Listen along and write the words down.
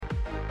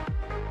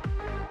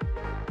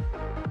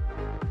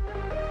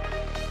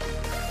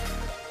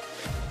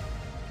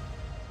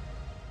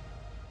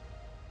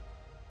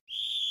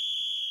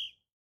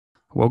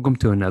Welcome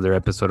to another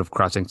episode of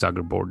Crossing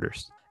Soccer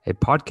Borders, a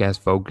podcast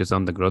focused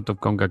on the growth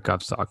of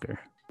CONCACAF soccer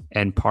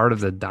and part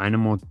of the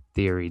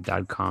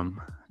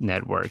DynamoTheory.com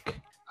network.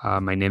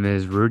 My name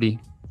is Rudy.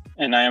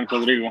 And I am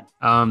Rodrigo.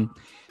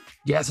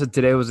 So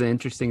today was an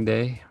interesting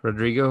day.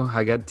 Rodrigo,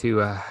 I got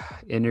to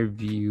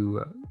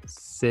interview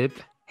Sip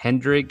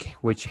Hendrick,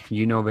 which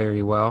you know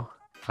very well.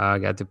 I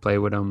got to play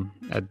with him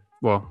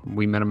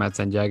we met him at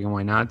San Jago,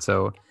 why not?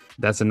 So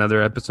that's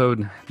another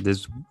episode.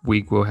 This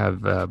week we'll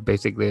have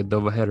basically a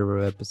double header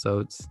of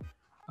episodes.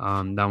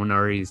 That one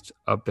already is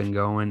up and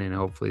going, and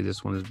hopefully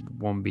this one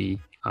won't be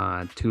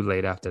too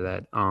late after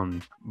that.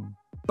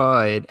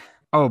 But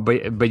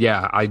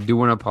yeah, I do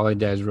want to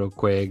apologize real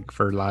quick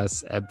for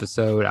last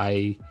episode.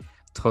 I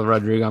told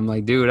Rodrigo, I'm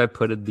like, dude, I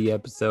put the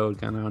episode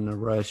kind of on a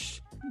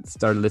rush,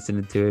 started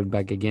listening to it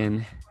back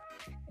again.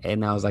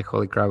 And I was like,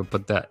 holy crap, I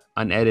put the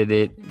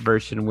unedited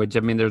version, which, I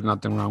mean, there's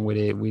nothing wrong with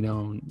it. We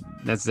don't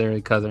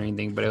necessarily cuss or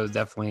anything, but it was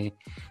definitely,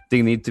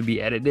 thing need to be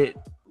edited.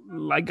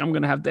 Like, I'm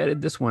going to have to edit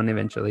this one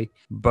eventually.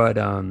 But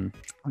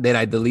then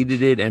I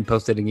deleted it and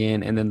posted it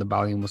again, and then the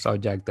volume was all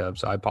jacked up.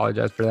 So I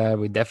apologize for that.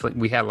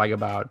 We had like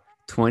about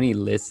 20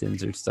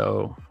 listens or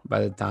so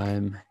by the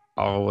time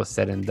all was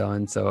said and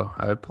done. So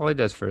I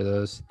apologize for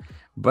those.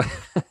 But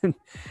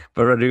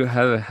Rodrigo,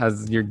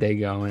 how's your day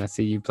going? I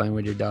see you playing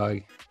with your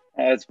dog.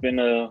 It's been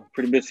a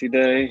pretty busy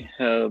day,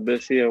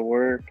 busy at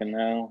work, and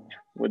now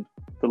with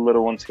the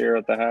little ones here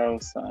at the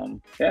house.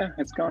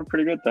 It's going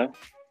pretty good though.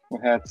 We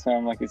had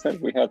some, like you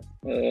said, you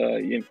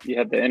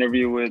had the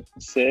interview with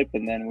Sip,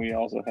 and then we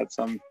also had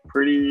some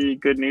pretty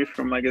good news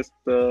from, I guess,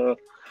 the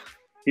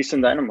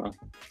Houston Dynamo.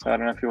 So I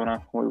don't know if you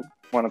want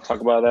to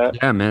talk about that.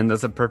 Yeah, man,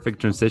 that's a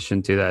perfect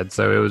transition to that.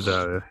 So it was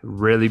a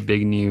really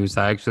big news.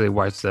 I actually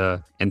watched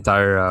the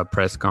entire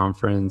press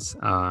conference.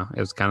 It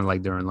was kind of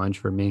like during lunch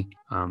for me.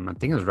 I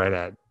think it was right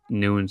at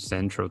noon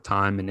Central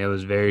Time, and it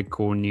was very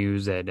cool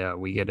news that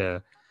we get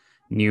a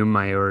new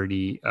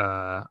minority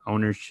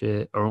owner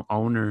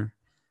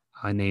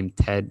named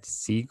Ted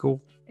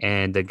Siegel,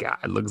 and the guy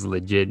looks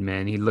legit,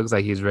 man. He looks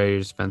like he's ready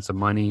to spend some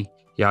money.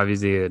 He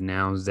obviously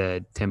announced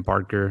that Tim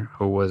Parker,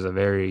 who is a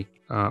very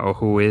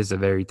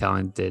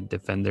talented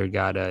defender,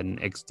 got an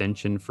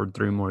extension for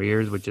 3 more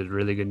years, which is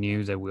really good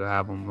news that we'll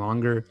have him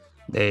longer.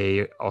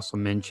 They also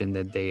mentioned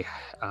that they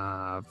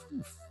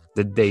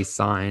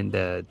signed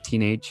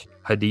teenage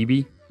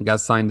Hadibi, got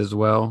signed as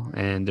well,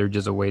 and they're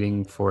just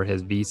waiting for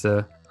his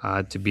visa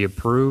to be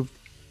approved.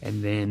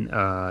 And then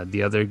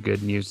the other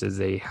good news is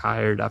they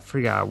hired, I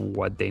forgot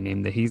what they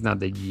named it. He's not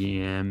the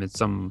GM. It's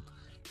some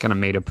kind of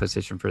made a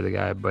position for the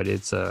guy, but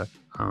it's a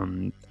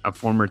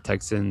former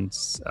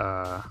Texans,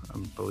 I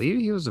believe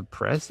he was a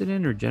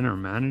president or general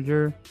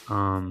manager.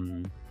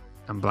 I'm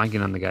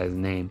blanking on the guy's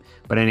name,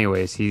 but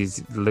anyways,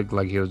 he's looked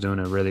like he was doing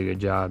a really good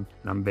job,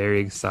 and I'm very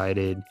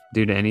excited.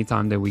 Dude,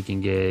 anytime that we can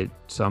get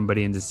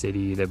somebody in the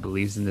city that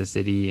believes in the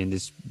city, in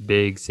this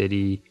big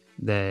city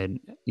that,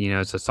 you know,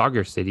 it's a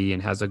soccer city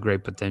and has a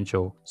great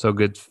potential. So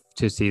good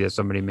to see that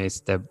somebody may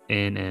step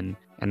in and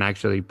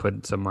actually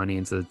put some money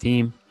into the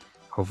team.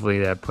 Hopefully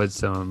that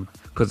puts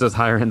us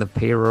higher in the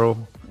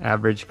payroll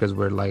average, because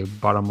we're like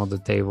bottom of the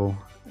table.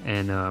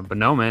 And but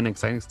no, man,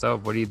 exciting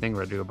stuff. What do you think,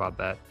 Rodrigo, about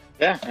that?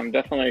 Yeah, I'm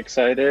definitely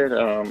excited.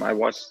 I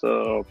watched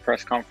the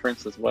press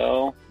conference as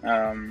well.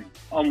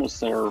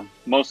 Most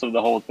of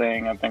the whole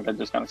thing. I think I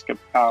just kind of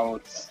skipped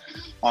out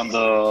on the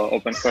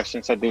open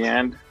questions at the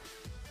end.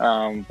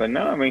 But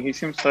no, I mean, he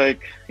seems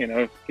like, you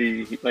know,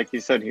 he like he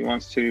said, he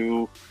wants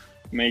to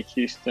make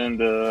Houston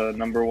the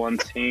number 1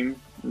 team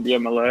in the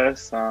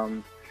MLS.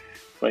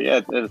 But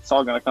yeah, it's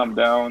all going to come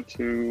down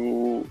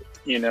to,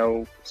 you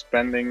know,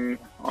 spending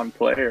on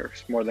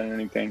players more than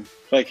anything.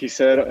 Like he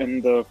said in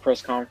the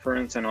press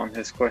conference and on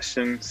his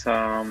questions,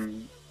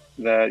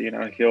 that, you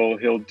know,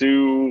 he'll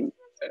do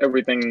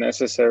everything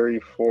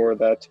necessary for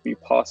that to be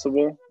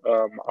possible.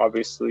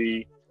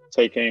 Obviously,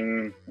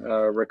 taking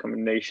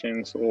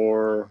recommendations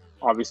or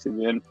obviously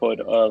the input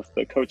of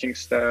the coaching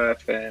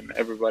staff and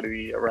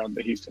everybody around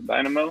the Houston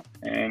Dynamo,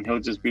 and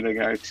he'll just be the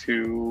guy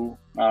to,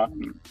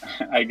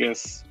 I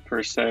guess,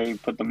 per se,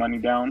 put the money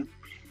down.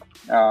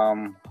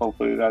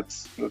 Hopefully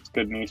that's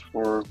good news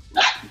for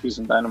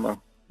Houston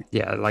Dynamo.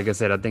 Yeah, like I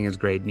said, I think it's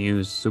great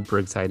news, super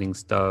exciting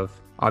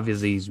stuff.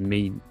 Obviously, he's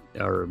mid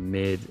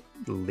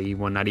league.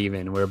 Well, not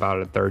even. We're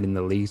about a third in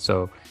the league,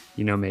 so,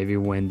 you know, maybe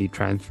when the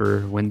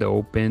transfer window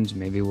opens,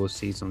 maybe we'll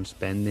see some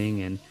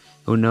spending, and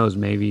who knows,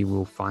 maybe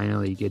we'll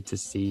finally get to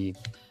see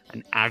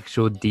an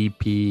actual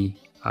DP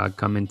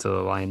come into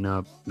the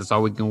lineup. That's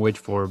all we can wish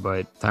for,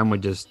 but time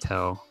would just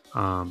tell.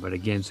 But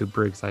again,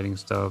 super exciting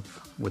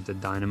stuff with the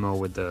Dynamo,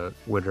 with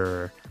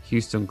our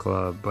Houston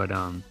club. But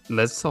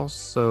let's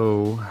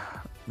also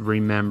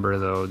remember,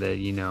 though, that,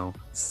 you know,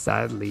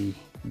 sadly,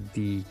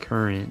 the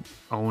current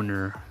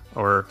owner,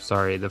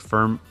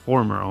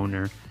 former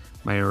owner,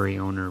 minority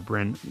owner,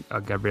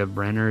 Gabriel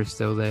Brenner is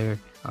still there.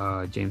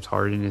 James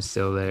Harden is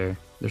still there.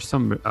 There's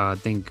some, I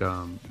think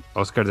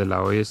Oscar De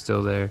La Hoya is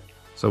still there.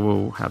 So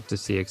we'll have to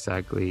see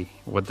exactly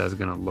what that's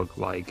gonna look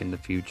like in the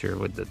future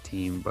with the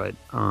team. But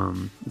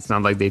it's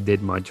not like they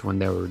did much when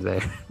they were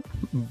there.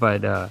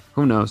 But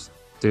who knows?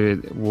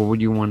 Dude, what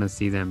would you want to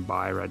see them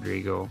buy,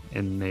 Rodrigo?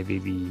 And maybe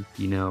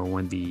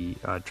when the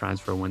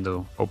transfer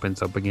window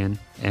opens up again,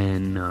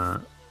 and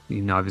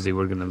obviously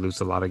we're gonna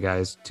lose a lot of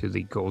guys to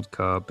the Gold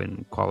Cup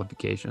and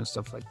qualification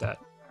stuff like that.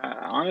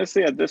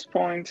 Honestly, at this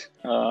point,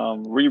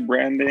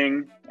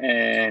 rebranding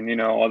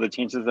and all the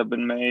changes have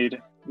been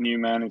made, new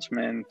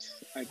management.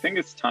 I think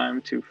it's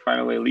time to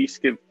finally at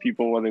least give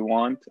people what they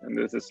want, and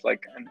this is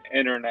like an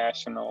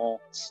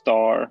international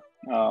star.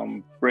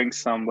 Bring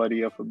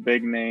somebody of a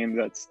big name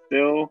that's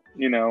still,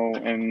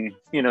 and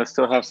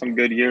still have some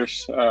good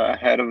years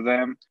ahead of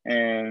them,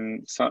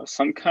 and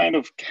some kind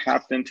of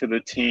captain to the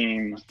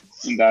team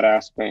in that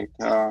aspect.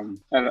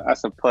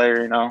 As a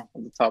player, at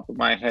the top of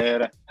my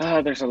head,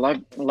 there's a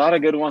lot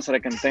of good ones that I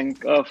can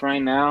think of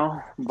right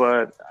now,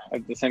 but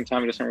at the same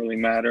time, it doesn't really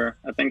matter.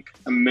 I think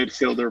a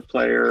midfielder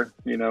player,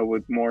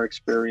 with more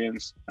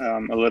experience, a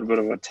little bit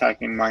of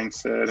attacking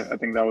mindset, I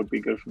think that would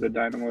be good for the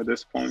Dynamo at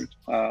this point.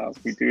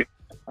 We do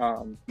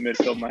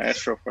midfield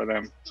maestro for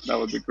them. That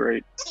would be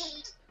great.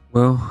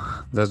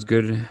 Well, that's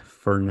good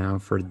for now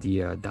for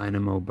the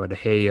Dynamo. But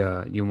hey,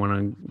 you want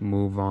to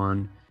move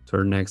on to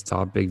our next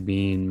topic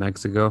being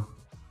Mexico?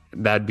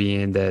 That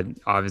being that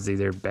obviously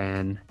they're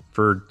banned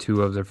for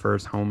 2 of their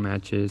first home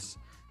matches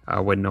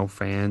with no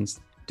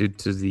fans due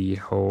to the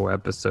whole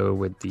episode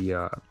with the,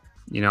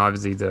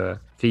 obviously the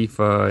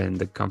FIFA and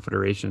the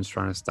confederations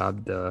trying to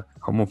stop the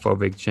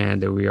homophobic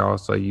chant that we are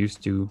also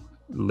used to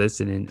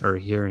listening or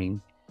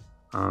hearing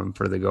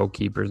for the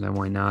goalkeepers and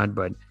whatnot.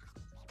 But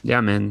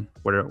yeah, man,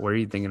 what are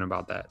you thinking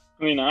about that?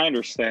 I mean, I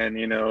understand,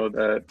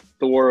 that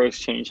the world is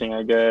changing,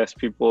 I guess.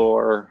 People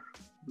are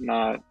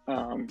not,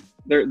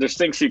 there's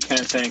things you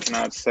can say and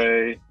cannot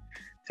say.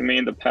 To me,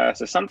 in the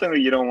past, it's something that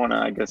you don't want to,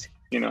 I guess,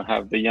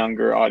 have the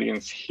younger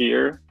audience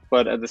hear.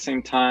 But at the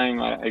same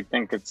time, I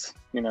think it's,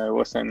 it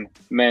wasn't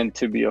meant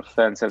to be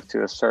offensive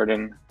to a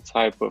certain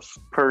type of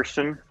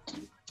person.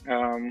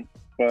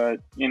 But,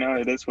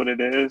 it is what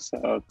it is.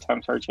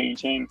 Times are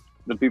changing.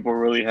 The people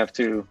really have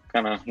to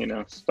kind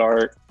of,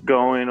 start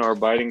going or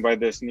abiding by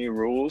these new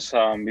rules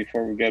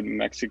before we get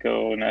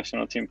Mexico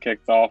national team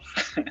kicked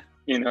off,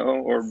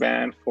 or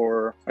banned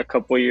for a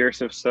couple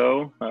years or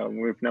so.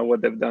 We know what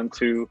they've done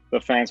to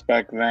the fans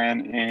back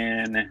then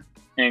in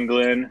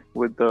England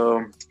with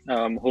the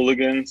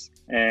hooligans,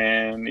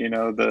 and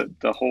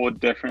the whole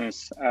different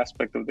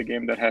aspect of the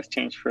game that has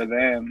changed for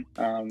them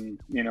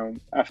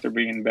after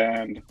being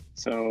banned.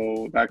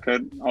 So that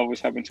could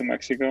always happen to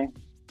Mexico.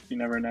 You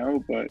never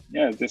know, but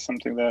yeah, it's just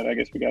something that I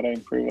guess we gotta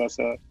improve as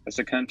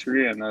a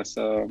country and as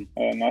a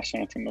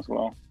national team as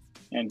well,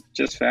 and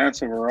just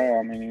fans overall.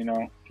 I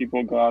mean,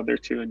 people go out there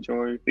to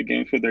enjoy the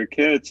game for their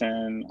kids,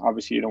 and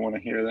obviously you don't want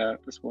to hear that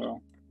as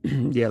well.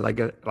 Yeah, like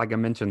I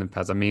mentioned in the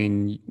past, I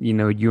mean,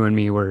 you and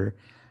me were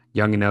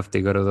young enough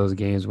to go to those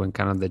games when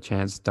kind of the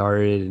chant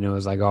started, and it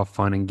was like all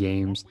fun and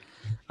games.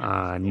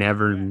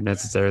 Never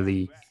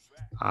necessarily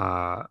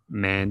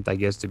meant, I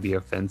guess, to be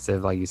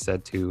offensive, like you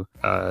said, to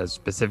a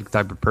specific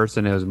type of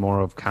person. It was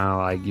more of kind of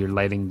like you're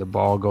letting the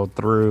ball go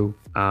through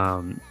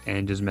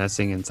and just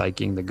messing and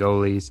psyching the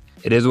goalies.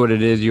 It is what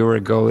it is. You were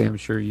a goalie. I'm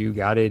sure you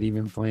got it,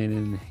 even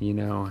playing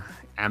in,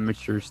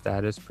 amateur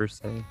status per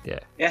se.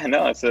 Yeah,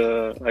 no, as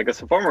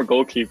a former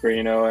goalkeeper,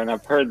 and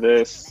I've heard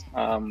this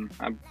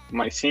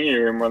my senior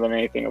year more than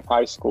anything of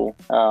high school.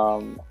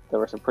 There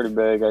was a pretty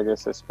big, I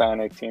guess,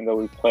 Hispanic team that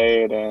we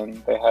played,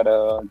 and they had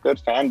a good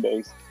fan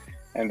base.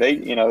 And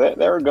they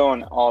were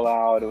going all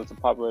out. It was a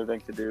popular thing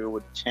to do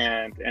with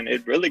chant, and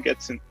it really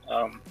gets in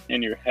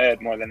your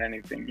head more than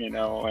anything,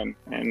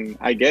 and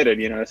I get it,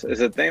 it's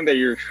a thing that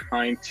you're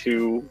trying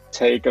to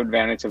take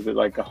advantage of,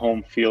 like a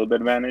home field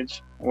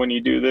advantage when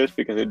you do this,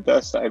 because it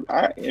does,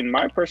 in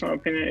my personal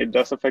opinion, it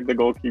does affect the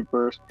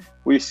goalkeepers.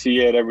 We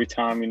see it every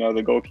time,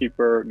 the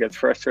goalkeeper gets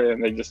frustrated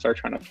and they just start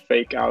trying to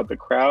fake out the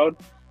crowd.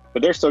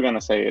 But they're still going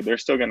to say it. They're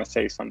still going to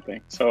say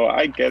something. So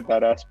I get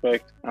that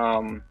aspect.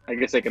 I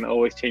guess they can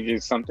always change it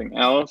to something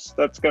else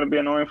that's going to be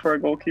annoying for a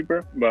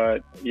goalkeeper.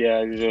 But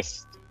yeah,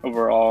 just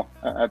overall,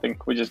 I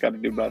think we just got to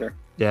do better.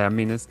 Yeah, I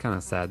mean, it's kind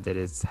of sad that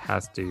it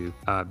has to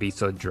be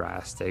so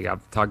drastic.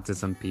 I've talked to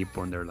some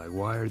people and they're like,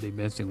 why are they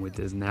messing with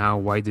this now?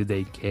 Why do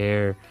they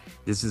care?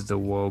 This is the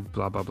woke,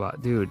 blah, blah, blah.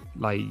 Dude,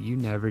 like, you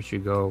never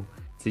should go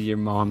to your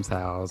mom's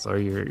house or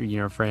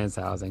your friend's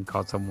house and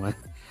call someone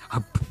a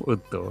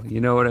puto.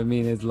 You know what I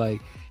mean? It's like,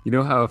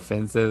 how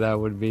offensive that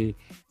would be.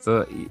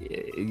 So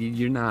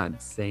you're not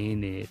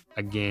saying it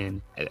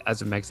again.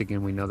 As a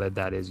Mexican, we know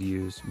that is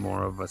used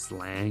more of a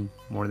slang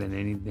more than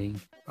anything.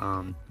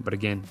 But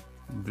again,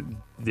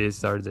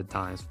 these are the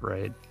times,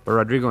 right? But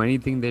Rodrigo,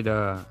 anything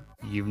that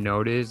you've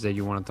noticed that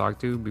you want to talk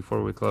to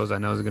before we close? I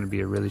know it's going to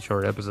be a really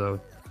short episode.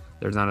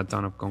 There's not a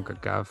ton of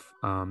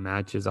CONCACAF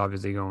matches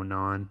obviously going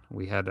on.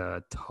 We had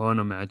a ton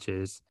of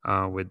matches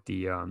with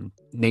the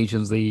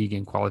Nations League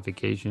and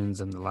qualifications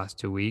in the last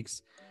 2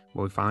 weeks.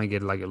 But we finally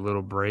get like a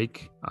little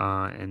break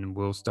and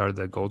we'll start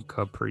the Gold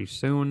Cup pretty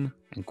soon.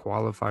 and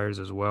qualifiers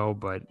as well.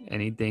 But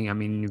anything, I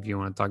mean, if you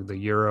want to talk the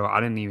Euro, I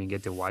didn't even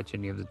get to watch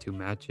any of the two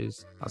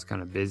matches. I was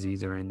kind of busy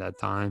during that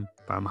time,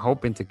 but I'm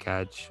hoping to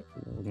catch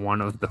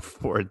one of the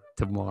four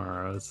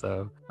tomorrow.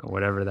 So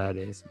whatever that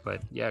is.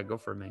 But yeah, go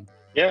for me.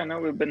 Yeah, no,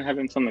 we've been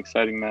having some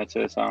exciting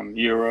matches,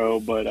 Euro,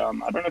 but I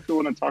don't know if you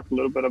want to talk a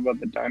little bit about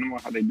the Dynamo,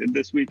 how they did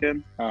this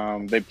weekend.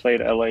 They played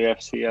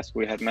LAFC, as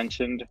we had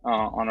mentioned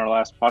on our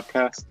last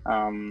podcast,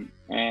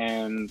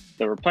 and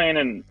they were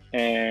playing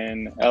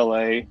in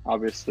LA.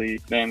 Obviously,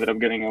 they ended up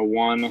getting a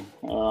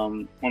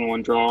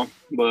 1-1 draw,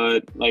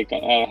 but like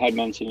I had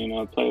mentioned,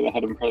 a player that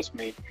had impressed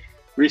me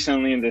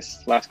recently in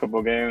this last couple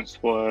of games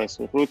was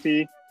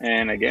Ruti,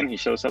 and again he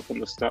shows up on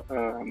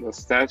the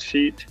stat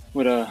sheet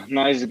with a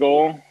nice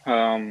goal.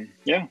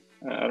 Yeah,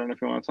 I don't know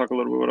if you want to talk a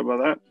little bit about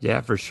that. Yeah,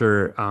 for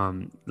sure.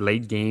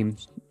 Late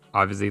games,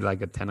 obviously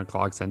like a 10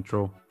 o'clock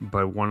central,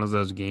 but one of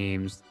those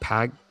games,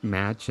 packed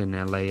match in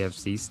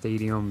LAFC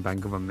Stadium,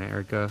 Bank of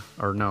America,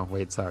 or no,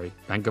 wait, sorry,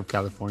 Bank of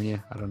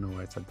California. I don't know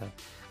why I said that.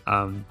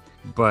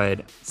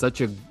 But such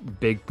a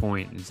big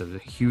point. It's a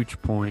huge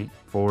point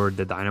for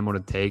the Dynamo to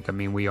take. I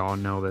mean, we all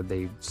know that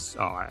the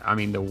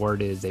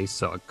word is they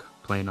suck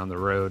playing on the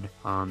road.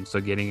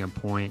 So getting a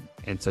point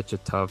in such a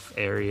tough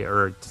area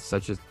or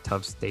such a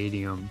tough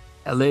stadium.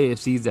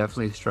 LAFC is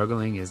definitely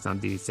struggling. It's not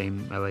the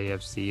same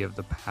LAFC of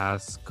the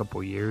past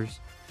couple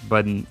years,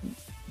 but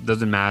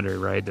doesn't matter,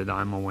 right? The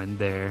Dynamo went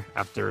there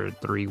after a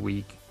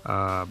 3-week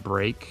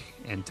break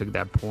and took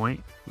that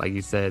point. Like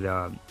you said,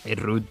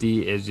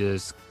 Erruti is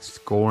just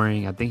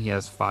scoring. I think he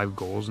has 5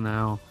 goals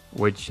now,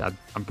 which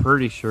I'm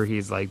pretty sure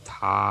he's like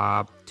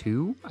top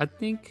 2, I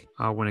think,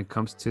 when it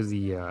comes to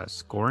the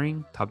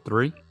scoring, top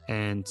 3.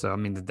 And so, I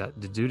mean,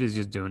 the dude is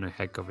just doing a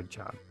heck of a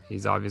job.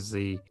 He's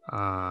obviously,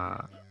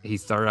 he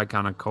started out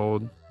kind of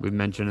cold. We've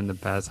mentioned in the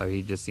past how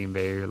he just seemed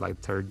very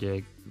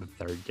lethargic,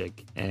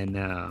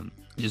 and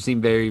just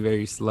seemed very,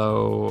 very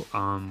slow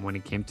when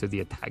it came to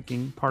the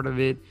attacking part of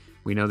it.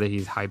 We know that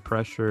he's high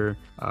pressure,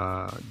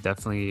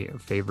 definitely a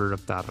favorite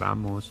of that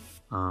Ramos.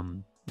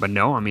 But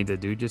no, I mean, the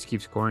dude just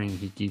keeps scoring.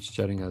 He keeps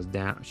shutting us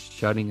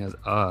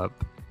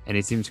up. And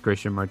it seems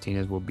Christian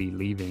Martinez will be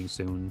leaving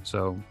soon.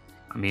 So,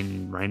 I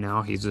mean, right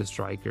now he's a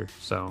striker.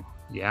 So,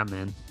 yeah,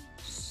 man,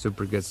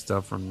 super good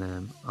stuff from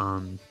them.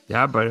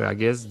 Yeah, but I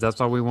guess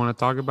that's all we want to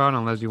talk about,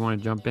 unless you want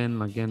to jump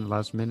in, again,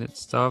 last minute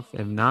stuff.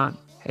 If not,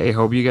 hey,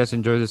 hope you guys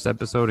enjoyed this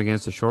episode.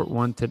 Against a short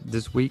one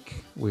this week.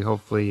 We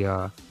hopefully,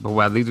 but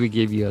at least we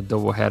gave you a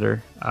double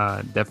header.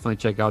 Definitely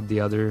check out the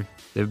other.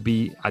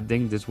 I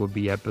think this will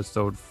be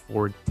episode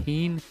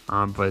 14,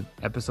 but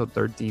episode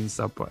 13 is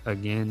up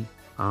again.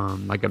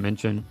 Like I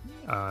mentioned,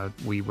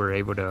 we were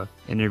able to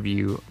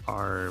interview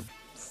our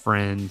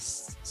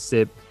friends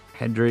Sip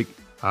Hendrick,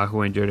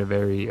 who enjoyed a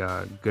very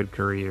good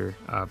career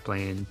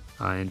playing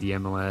in the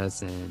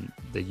MLS and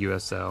the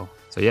USL.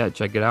 So yeah,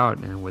 check it out.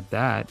 And with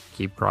that,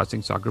 keep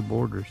crossing soccer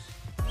borders.